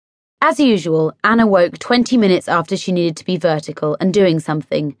As usual, Anna woke 20 minutes after she needed to be vertical and doing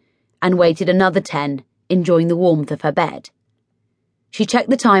something, and waited another 10, enjoying the warmth of her bed. She checked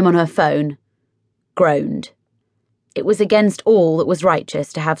the time on her phone, groaned. It was against all that was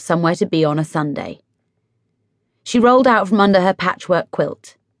righteous to have somewhere to be on a Sunday. She rolled out from under her patchwork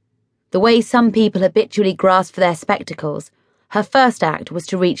quilt. The way some people habitually grasp for their spectacles, her first act was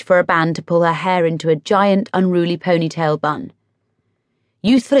to reach for a band to pull her hair into a giant, unruly ponytail bun.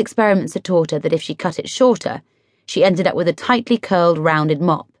 Youthful experiments had taught her that if she cut it shorter, she ended up with a tightly curled, rounded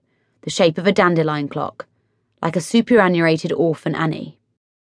mop, the shape of a dandelion clock, like a superannuated orphan Annie.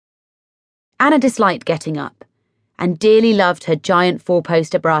 Anna disliked getting up, and dearly loved her giant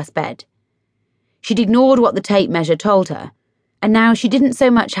four-poster brass bed. She'd ignored what the tape measure told her, and now she didn't so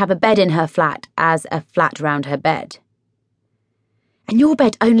much have a bed in her flat as a flat round her bed. "And your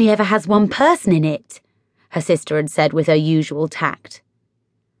bed only ever has one person in it," her sister had said with her usual tact.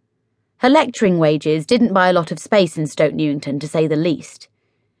 Her lecturing wages didn't buy a lot of space in Stoke Newington, to say the least.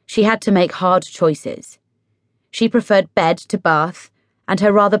 She had to make hard choices. She preferred bed to bath, and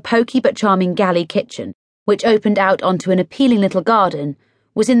her rather poky but charming galley kitchen, which opened out onto an appealing little garden,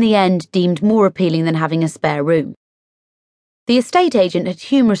 was in the end deemed more appealing than having a spare room. The estate agent had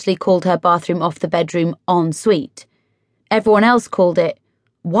humorously called her bathroom off the bedroom ensuite. Everyone else called it,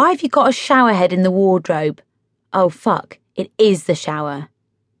 "Why have you got a shower head in the wardrobe?" Oh fuck, it is the shower.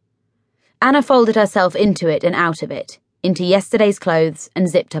 Anna folded herself into it and out of it, into yesterday's clothes, and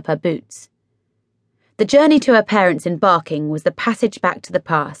zipped up her boots. The journey to her parents in Barking was the passage back to the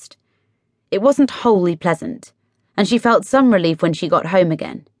past. It wasn't wholly pleasant, and she felt some relief when she got home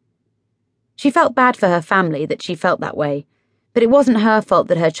again. She felt bad for her family that she felt that way, but it wasn't her fault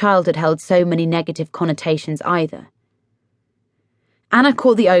that her childhood held so many negative connotations either. Anna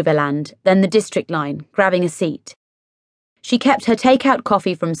caught the Overland, then the District line, grabbing a seat. She kept her take-out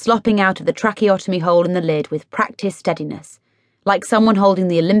coffee from slopping out of the tracheotomy hole in the lid with practiced steadiness, like someone holding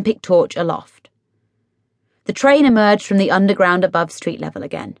the Olympic torch aloft. The train emerged from the underground above street level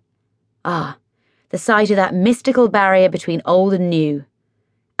again. Ah, the sight of that mystical barrier between old and new.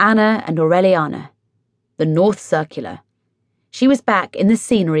 Anna and Aureliana. The North Circular. She was back in the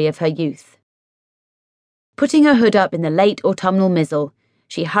scenery of her youth. Putting her hood up in the late autumnal mizzle,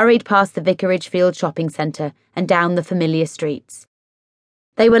 she hurried past the Vicarage Field shopping centre and down the familiar streets.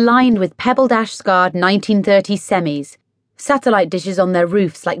 They were lined with pebble-dash-scarred 1930s semis, satellite dishes on their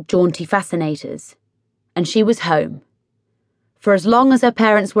roofs like jaunty fascinators. And she was home. For as long as her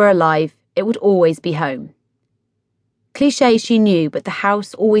parents were alive, it would always be home. Cliché she knew, but the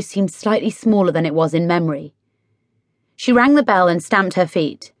house always seemed slightly smaller than it was in memory. She rang the bell and stamped her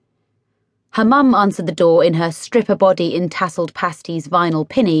feet. Her mum answered the door in her stripper-body in tasseled pasties vinyl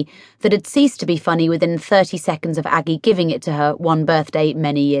pinny that had ceased to be funny within 30 seconds of Aggie giving it to her one birthday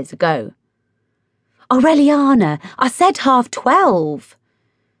many years ago. "Aureliana, I said 12:30.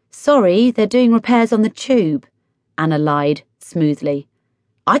 "Sorry, they're doing repairs on the tube," Anna lied, smoothly.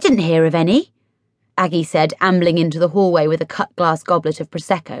 "I didn't hear of any," Aggie said, ambling into the hallway with a cut-glass goblet of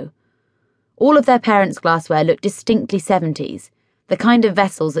Prosecco. All of their parents' glassware looked distinctly 70s, the kind of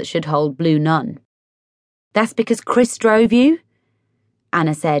vessels that should hold Blue Nun. "That's because Chris drove you?"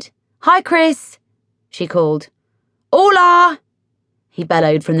 Anna said. "Hi, Chris," she called. "Hola!" he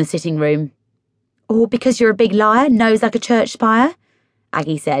bellowed from the sitting room. "Or because you're a big liar, nose like a church spire?"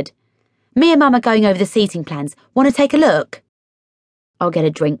 Aggie said. "Me and Mum are going over the seating plans. Want to take a look?" "I'll get a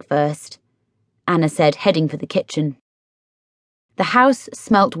drink first," Anna said, heading for the kitchen. The house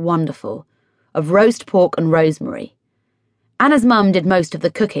smelt wonderful, of roast pork and rosemary. Anna's mum did most of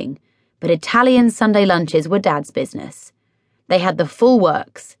the cooking, but Italian Sunday lunches were Dad's business. They had the full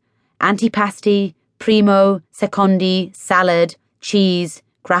works: antipasti, primo, secondi, salad, cheese,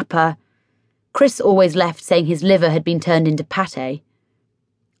 grappa. Chris always left saying his liver had been turned into pate.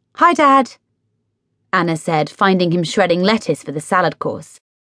 "Hi, Dad," Anna said, finding him shredding lettuce for the salad course.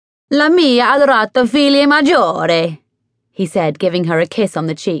 "La mia adorato figlia maggiore," he said, giving her a kiss on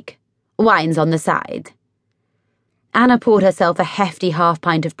the cheek. "Wine's on the side." Anna poured herself a hefty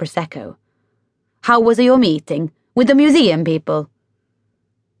half-pint of Prosecco. "How was your meeting? With the museum people?"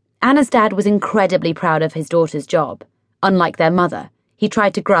 Anna's dad was incredibly proud of his daughter's job. Unlike their mother, he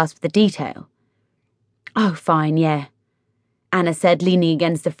tried to grasp the detail. "Oh, fine, yeah," Anna said, leaning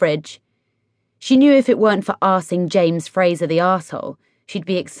against the fridge. She knew if it weren't for arsing James Fraser the arsehole, she'd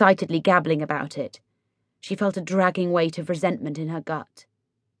be excitedly gabbling about it. She felt a dragging weight of resentment in her gut.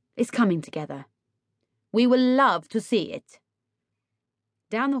 It's coming together. "We will love to see it."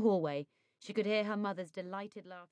 Down the hallway, she could hear her mother's delighted laughter.